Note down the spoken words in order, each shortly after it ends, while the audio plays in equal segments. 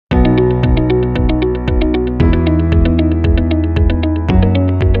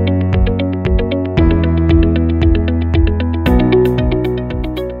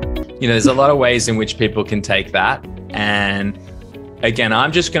there's a lot of ways in which people can take that. And again,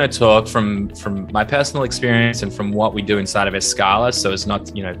 I'm just going to talk from my personal experience and from what we do inside of Escala. So it's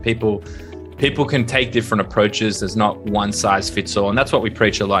not, people can take different approaches. There's not one size fits all. And that's what we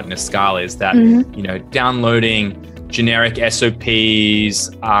preach a lot in Escala, is that, downloading generic SOPs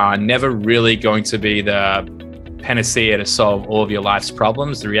are never really going to be the panacea to solve all of your life's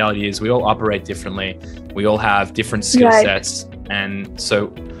problems. The reality is we all operate differently. We all have different skill sets. And so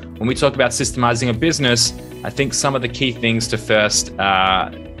when we talk about systemizing a business, I think some of the key things to first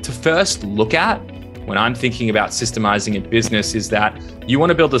look at when I'm thinking about systemizing a business is that you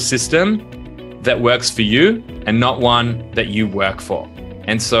want to build a system that works for you and not one that you work for.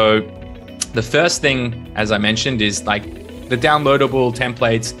 And so the first thing, as I mentioned, is like the downloadable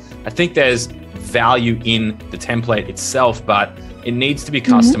templates. I think there's value in the template itself, but it needs to be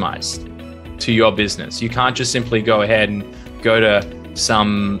customized to your business. You can't just simply go ahead and go to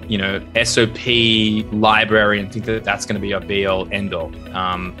some, SOP library and think that that's going to be your be all end all.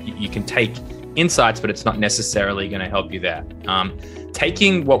 You can take insights, but it's not necessarily going to help you there.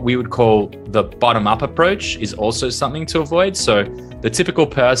 Taking what we would call the bottom-up approach is also something to avoid. So the typical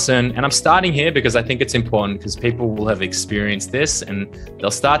person, and I'm starting here because I think it's important because people will have experienced this and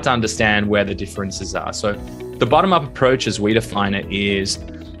they'll start to understand where the differences are. So the bottom-up approach, as we define it, is,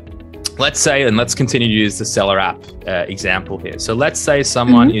 let's say, and let's continue to use the Seller app example here. So let's say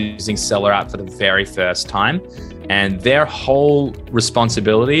someone is using Seller app for the very first time, and their whole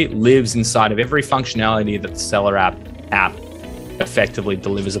responsibility lives inside of every functionality that the Seller app effectively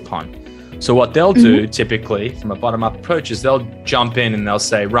delivers upon. So what they'll do typically from a bottom-up approach is they'll jump in and they'll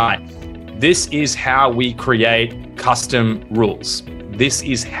say, right, this is how we create custom rules. This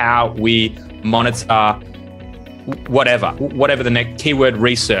is how we monitor whatever the next keyword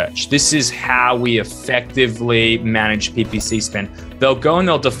research. This is how we effectively manage PPC spend. They'll go and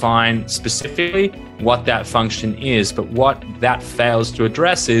they'll define specifically what that function is, but what that fails to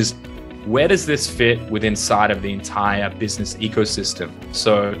address is, where does this fit within inside of the entire business ecosystem?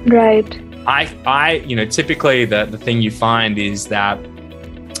 So I typically the thing you find is that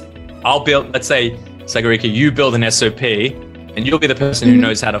I'll build, let's say, Sagarika, you build an SOP and you'll be the person who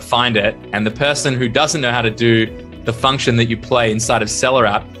knows how to find it. And the person who doesn't know how to do the function that you play inside of Seller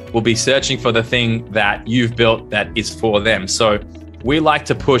app will be searching for the thing that you've built that is for them. So we like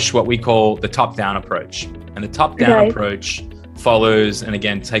to push what we call the top-down approach. And the top-down approach follows, and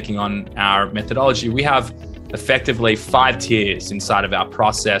again, taking on our methodology, we have effectively 5 tiers inside of our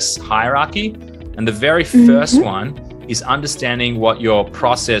process hierarchy. And the very first one is understanding what your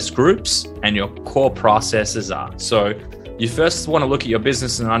process groups and your core processes are. So you first want to look at your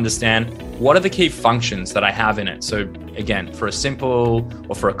business and understand, what are the key functions that I have in it? So again, for a simple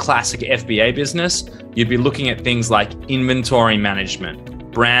or for a classic FBA business, you'd be looking at things like inventory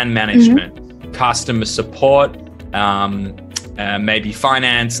management, brand management, customer support, maybe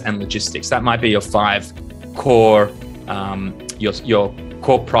finance and logistics. That might be your 5 core, your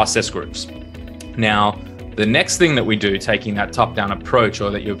core process groups. Now, the next thing that we do, taking that top-down approach, or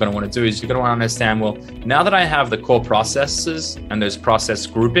that you're going to want to do, is you're going to want to understand, well, now that I have the core processes and those process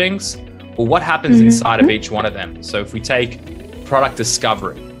groupings, well, what happens inside of each one of them? So if we take product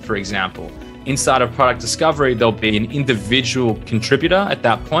discovery, for example, inside of product discovery, there'll be an individual contributor at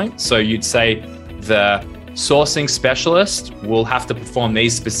that point. So you'd say the sourcing specialist will have to perform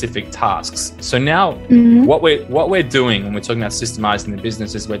these specific tasks. So now what we're doing when we're talking about systemizing the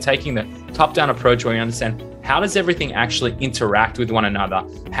business is we're taking the top-down approach where we understand, how does everything actually interact with one another?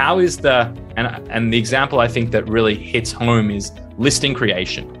 How is and the example I think that really hits home is listing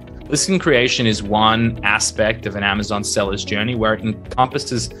creation. Listing creation is one aspect of an Amazon seller's journey where it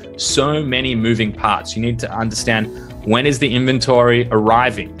encompasses so many moving parts. You need to understand, when is the inventory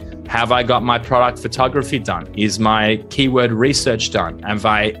arriving? Have I got my product photography done? Is my keyword research done? Have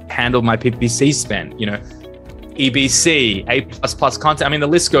I handled my PPC spend? EBC, A++ content. I mean, the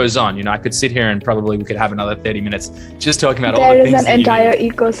list goes on. I could sit here and probably we could have another 30 minutes just talking about all the things. There is an entire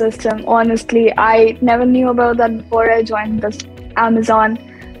ecosystem. Honestly, I never knew about that before I joined this Amazon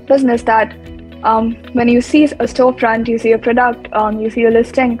business, that when you see a storefront, you see a product, you see a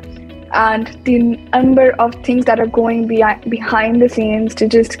listing, and the number of things that are going behind the scenes to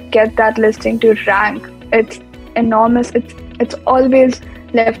just get that listing to rank, it's enormous. It's always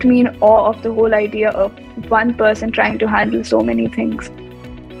left me in awe of the whole idea of one person trying to handle so many things.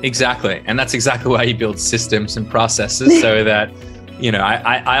 Exactly. And that's exactly why you build systems and processes so that,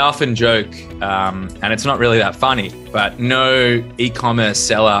 I often joke, and it's not really that funny, but no e-commerce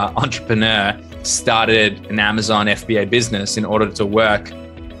seller entrepreneur started an Amazon FBA business in order to work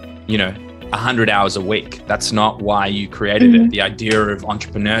 100 hours a week. That's not why you created it. The idea of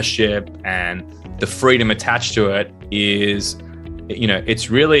entrepreneurship and the freedom attached to it is, it's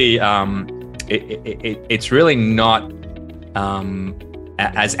really not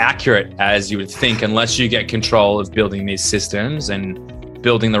as accurate as you would think, unless you get control of building these systems and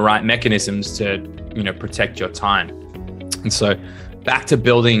building the right mechanisms to, protect your time. And so back to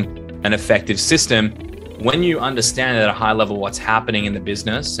building an effective system. When you understand at a high level what's happening in the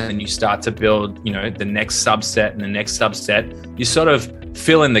business and you start to build, the next subset and the next subset, you sort of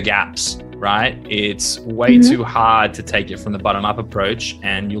fill in the gaps, right? It's way too hard to take it from the bottom up approach,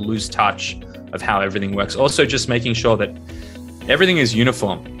 and you'll lose touch of how everything works. Also, just making sure that everything is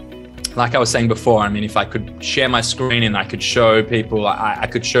uniform. Like I was saying before, I mean, if I could share my screen and I could show people, I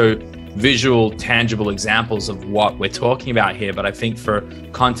could show visual, tangible examples of what we're talking about here. But I think for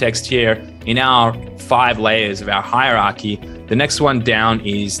context here, in our 5 layers of our hierarchy, the next one down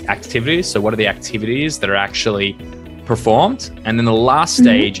is activities. So what are the activities that are actually performed? And then the last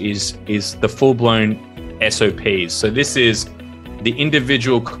stage is the full-blown SOPs. So this is the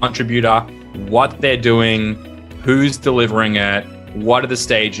individual contributor, what they're doing, who's delivering it, what are the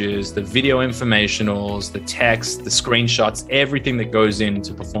stages, the video informationals, the text, the screenshots, everything that goes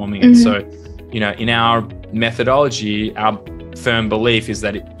into performing it. So, in our methodology, our firm belief is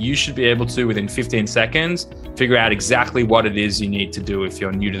that you should be able to, within 15 seconds, figure out exactly what it is you need to do. If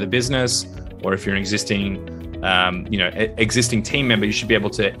you're new to the business, or if you're an existing team member, you should be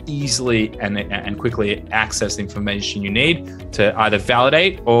able to easily and quickly access the information you need to either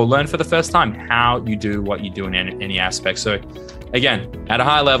validate or learn for the first time how you do what you do in any aspect. So again, at a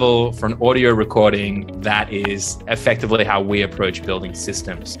high level, for an audio recording, that is effectively how we approach building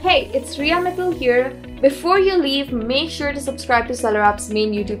systems. Hey, it's Riya Mittal here. Before you leave, make sure to subscribe to Seller App's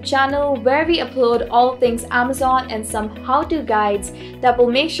main YouTube channel, where we upload all things Amazon and some how-to guides that will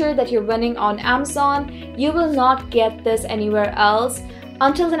make sure that you're winning on Amazon. You will not get this anywhere else.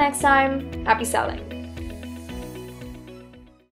 Until the next time, happy selling.